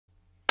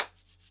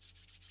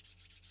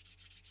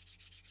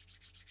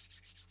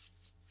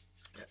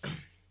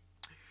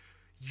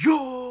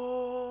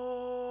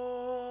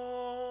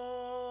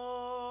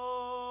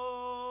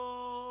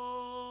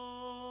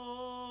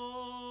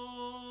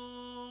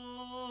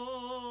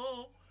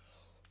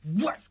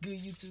What's good,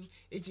 YouTube?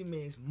 It's your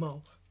man's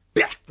Mo,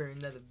 back for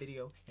another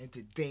video. And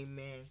today,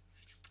 man,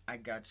 I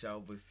got y'all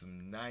with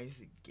some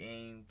nice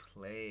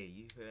gameplay.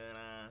 You feel what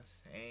I'm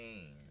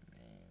saying,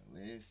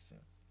 man? Listen,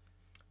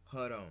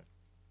 hold on.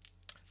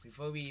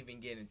 Before we even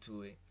get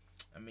into it,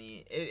 I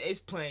mean, it's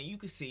playing. You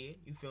can see it.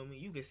 You feel me?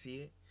 You can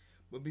see it.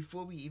 But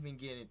before we even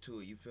get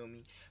into it, you feel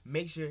me?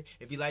 Make sure,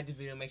 if you like the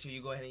video, make sure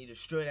you go ahead and you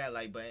destroy that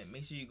like button.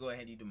 Make sure you go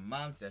ahead and you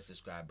demonetize that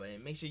subscribe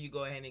button. Make sure you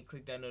go ahead and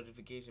click that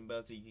notification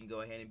bell so you can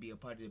go ahead and be a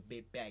part of the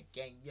Big Back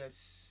Gang. Yes,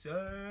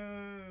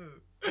 sir.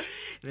 And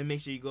then make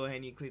sure you go ahead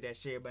and you click that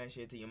share button.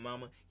 Share it to your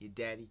mama, your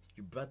daddy,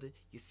 your brother,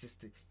 your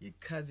sister, your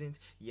cousins,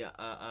 your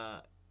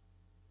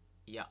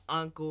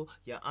uncle,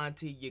 your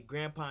auntie, your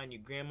grandpa, and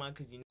your grandma.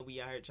 Because you know we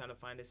out here trying to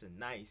find us a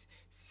nice,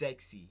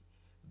 sexy,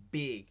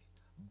 big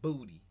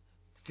booty,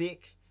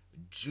 thick,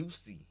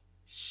 juicy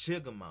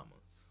sugar mama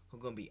who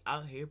gonna be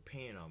out here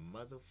paying our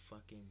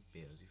motherfucking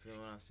bills. You feel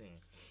what I'm saying?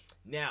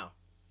 Now,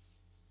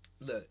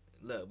 look,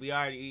 we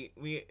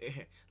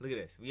look at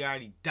this. We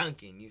already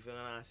dunking. You feel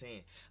what I'm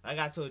saying? Like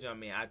I told y'all,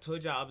 man. I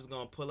told y'all I was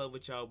gonna pull up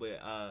with y'all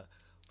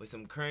with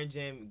some current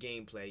gen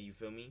gameplay. You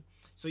feel me?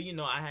 So you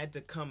know I had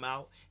to come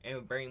out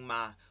and bring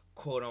my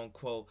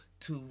quote-unquote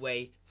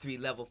two-way,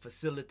 three-level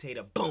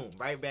facilitator, boom,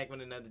 right back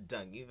with another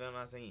dunk. You feel what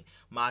I'm saying?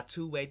 My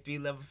two-way,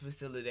 three-level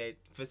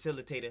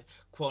facilitator,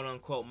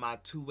 quote-unquote, my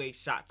two-way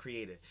shot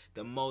creator.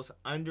 The most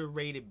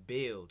underrated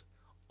build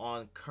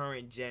on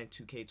current gen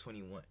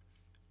 2K21.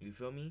 You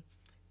feel me?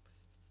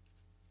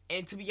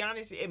 And to be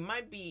honest, it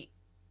might be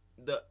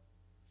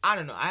I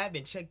don't know. I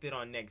haven't checked it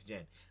on next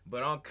gen.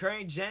 But on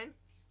current gen,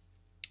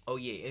 oh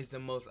yeah, it's the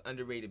most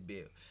underrated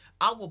build.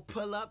 I will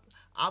pull up,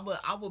 I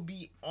will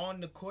be on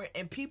the court,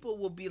 and people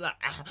will be like,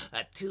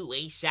 a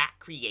two-way shot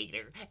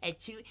creator.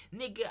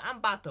 Nigga, I'm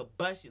about to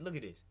bust you. Look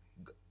at this.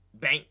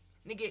 Bang.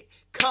 Nigga,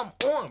 come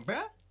on,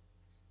 bruh.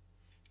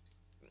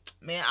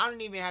 Man, I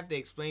don't even have to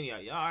explain to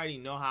y'all. Y'all already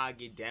know how I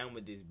get down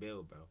with this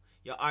build, bro.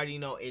 Y'all already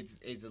know it's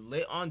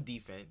lit on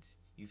defense.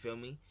 You feel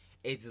me?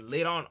 It's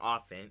lit on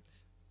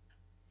offense.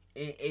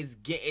 It's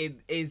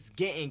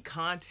getting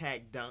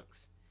contact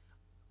dunks.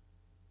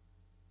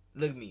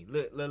 Look at me.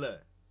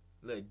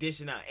 Look,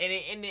 dishing out.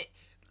 And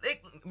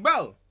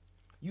bro,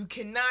 you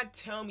cannot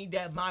tell me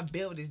that my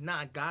build is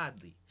not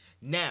godly.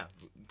 Now,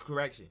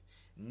 correction.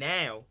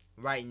 Now,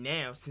 right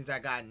now, since I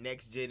got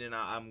next gen and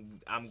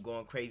I'm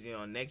going crazy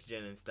on next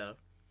gen and stuff,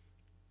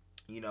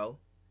 you know,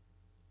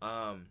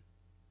 I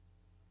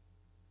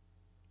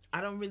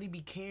don't really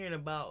be caring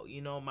about,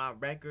 you know, my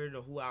record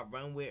or who I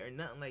run with or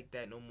nothing like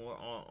that no more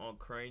on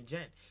current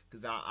gen.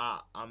 Cause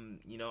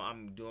I'm you know,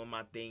 I'm doing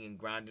my thing and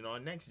grinding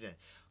on next gen.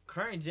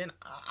 Current gen,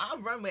 I'll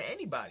run with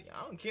anybody.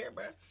 I don't care,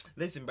 bro.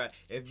 Listen, bro.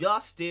 If y'all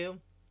still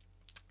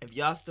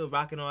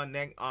rocking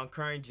on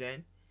current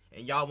gen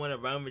and y'all want to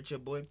run with your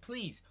boy,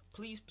 please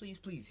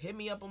hit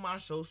me up on my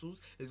socials.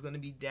 It's gonna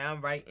be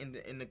down right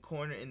in the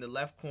corner, in the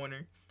left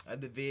corner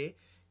of the vid.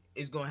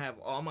 It's gonna have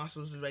all my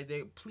socials right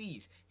there.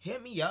 Please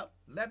hit me up.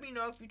 Let me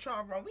know if you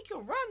trying to run. We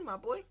can run, my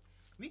boy.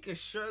 We can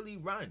surely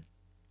run.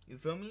 You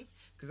feel me?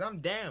 Cause I'm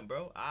down,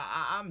 bro.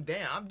 I'm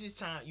down. I'm just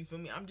trying. You feel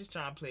me? I'm just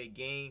trying to play a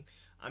game.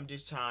 I'm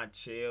just trying to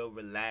chill,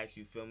 relax,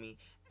 you feel me?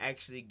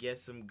 Actually get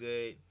some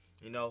good,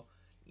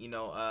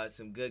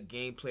 some good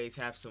gameplays,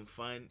 have some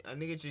fun. A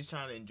nigga just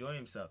trying to enjoy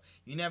himself.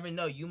 You never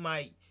know. You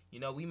might,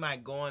 we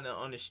might go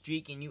on a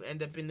streak and you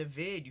end up in the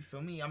vid, you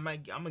feel me? I'm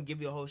gonna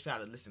give you a whole shot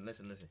of listen.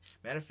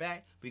 Matter of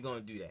fact, we gonna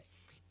do that.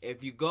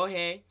 If you go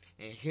ahead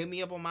and hit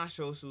me up on my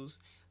socials,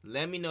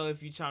 let me know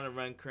if you trying to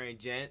run current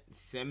gen.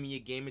 Send me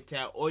your gamer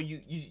tag, or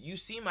you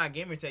see my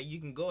gamer tag,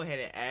 you can go ahead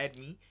and add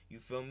me, you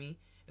feel me?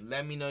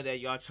 Let me know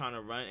that y'all trying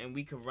to run, and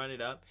we can run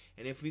it up.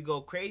 And if we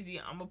go crazy,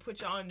 I'm gonna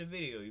put y'all in the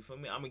video. You feel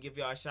me? I'm gonna give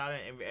y'all a shout out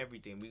and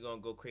everything. We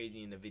gonna go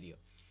crazy in the video.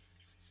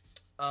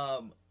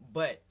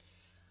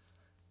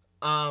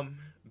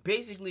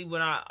 Basically,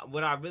 what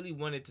I really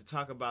wanted to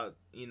talk about,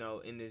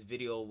 in this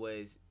video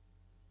was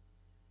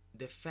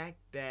the fact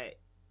that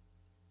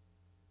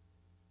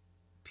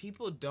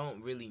people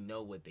don't really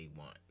know what they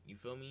want. You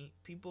feel me?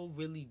 People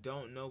really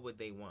don't know what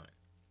they want.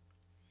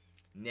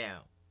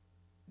 Now,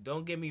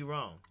 don't get me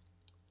wrong.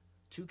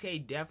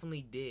 2K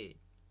definitely did.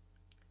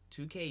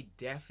 2K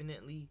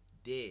definitely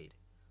did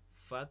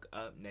fuck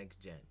up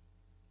next gen.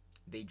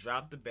 They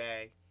dropped the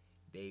bag.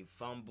 They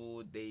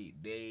fumbled. They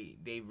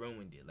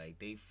ruined it. Like,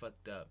 they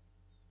fucked up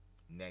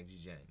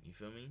next gen. You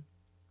feel me?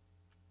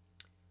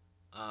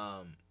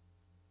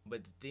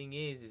 But the thing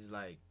is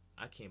like,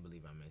 I can't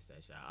believe I missed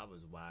that shot. I was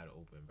wide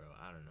open, bro.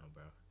 I don't know,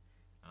 bro.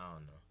 I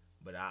don't know.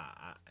 But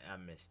I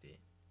missed it.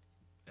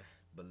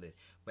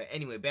 But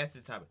anyway, back to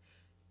the topic.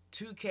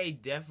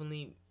 2K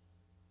definitely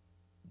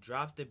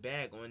dropped the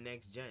bag on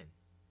next gen,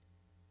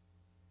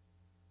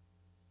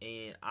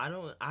 and I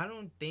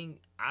don't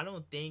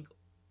think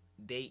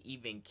they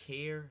even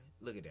care.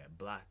 Look at that,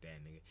 block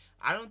that nigga.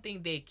 I don't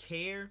think they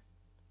care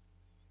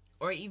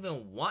or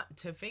even want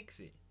to fix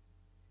it.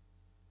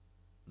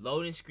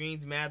 Loading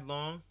screens mad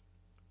long,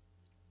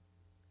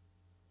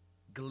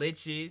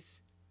 glitches,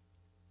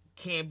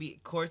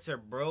 courts are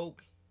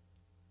broke,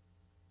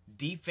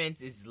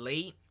 defense is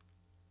late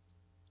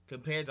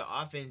compared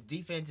to offense.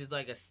 Defense is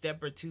like a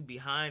step or two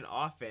behind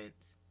offense.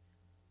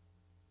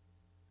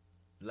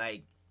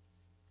 Like,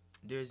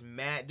 there's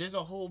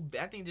a whole,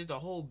 I think there's a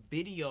whole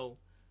video,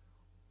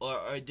 or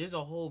there's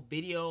a whole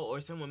video,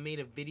 or someone made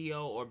a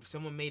video, or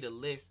someone made a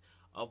list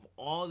of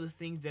all the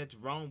things that's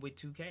wrong with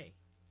 2K.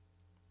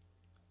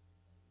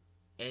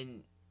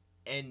 And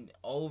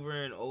over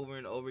and over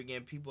and over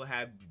again, people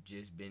have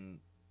just been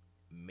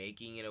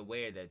making it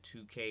aware that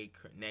 2K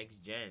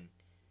next gen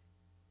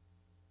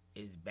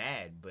is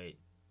bad, but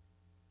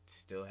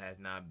still has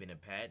not been a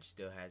patch,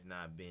 still has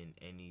not been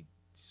any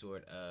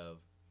sort of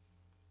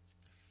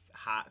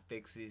hot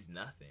fixes,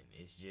 nothing.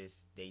 It's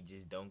just, they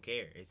just don't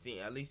care.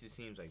 At least it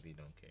seems like they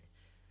don't care.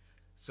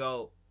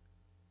 So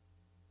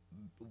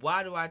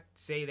why do I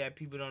say that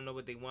people don't know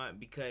what they want?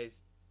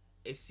 Because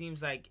it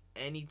seems like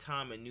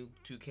anytime a new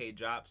 2K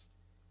drops,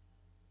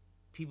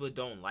 people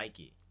don't like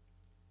it.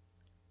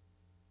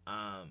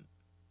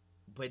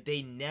 But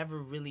they never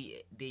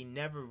really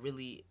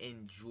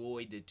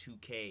enjoy the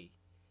 2K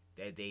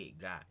that they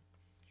got.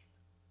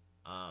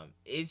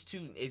 Is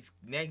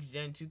next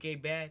gen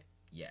 2K bad?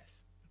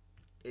 Yes.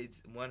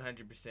 It's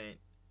 100%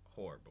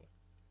 horrible.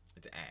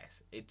 It's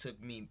ass. It took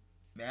me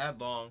mad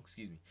long,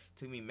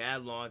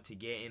 to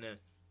get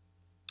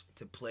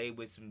to play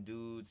with some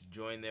dudes,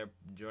 join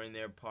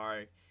their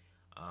park,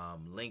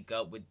 link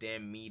up with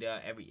them, meet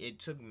up. It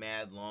took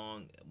mad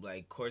long.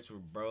 Like, courts were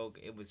broke.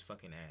 It was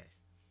fucking ass.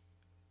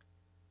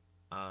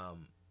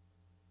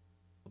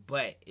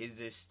 But is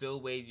there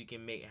still ways you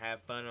can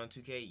have fun on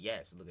 2K?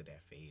 Yes. Look at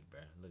that fade, bro.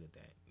 Look at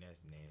that.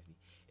 That's nasty.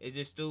 Is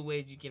there still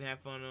ways you can have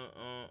fun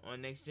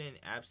on next gen?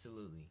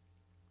 Absolutely.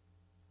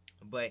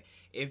 But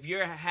if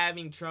you're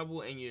having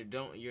trouble and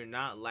you're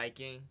not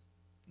liking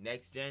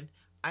next gen,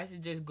 I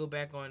suggest go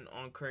back on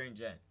current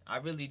gen. I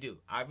really do.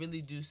 I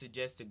really do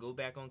suggest to go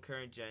back on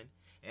current gen.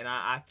 And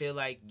I feel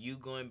like you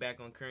going back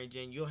on current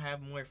gen, you'll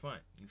have more fun.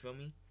 You feel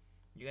me?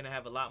 You're gonna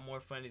have a lot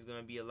more fun. It's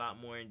gonna be a lot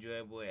more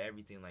enjoyable and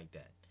everything like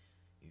that.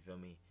 You feel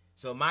me?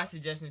 So my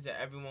suggestion to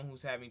everyone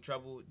who's having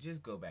trouble,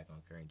 just go back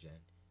on current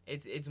gen.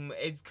 It's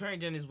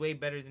current gen is way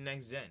better than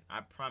next gen.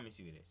 I promise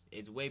you it is.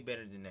 It's way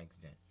better than next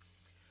gen.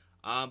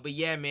 But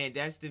yeah, man,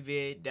 that's the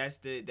vid. That's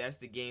the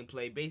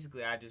gameplay.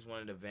 Basically, I just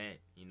wanted to vent,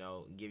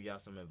 give y'all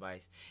some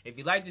advice. If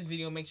you like this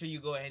video, make sure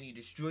you go ahead and you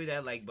destroy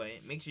that like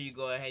button. Make sure you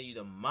go ahead and you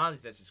demolish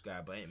that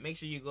subscribe button. Make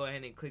sure you go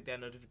ahead and click that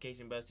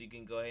notification bell so you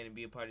can go ahead and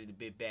be a part of the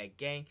Big Bad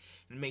Gang.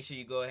 And make sure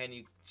you go ahead and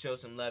you show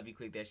some love. You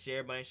click that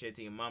share button. Share it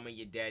to your mama,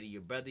 your daddy,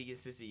 your brother, your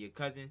sister, your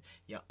cousin,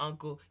 your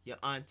uncle, your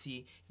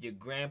auntie, your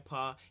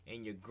grandpa,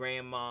 and your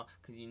grandma.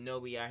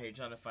 Because we out here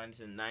trying to find us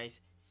a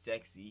nice,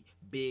 sexy,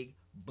 big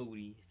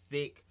booty,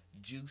 thick,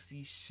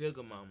 juicy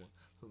sugar mama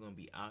who gonna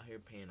be out here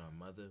paying our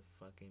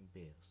motherfucking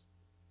bills.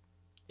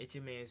 It's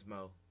your man's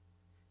Mo,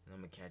 and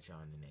I'm gonna catch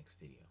y'all in the next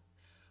video.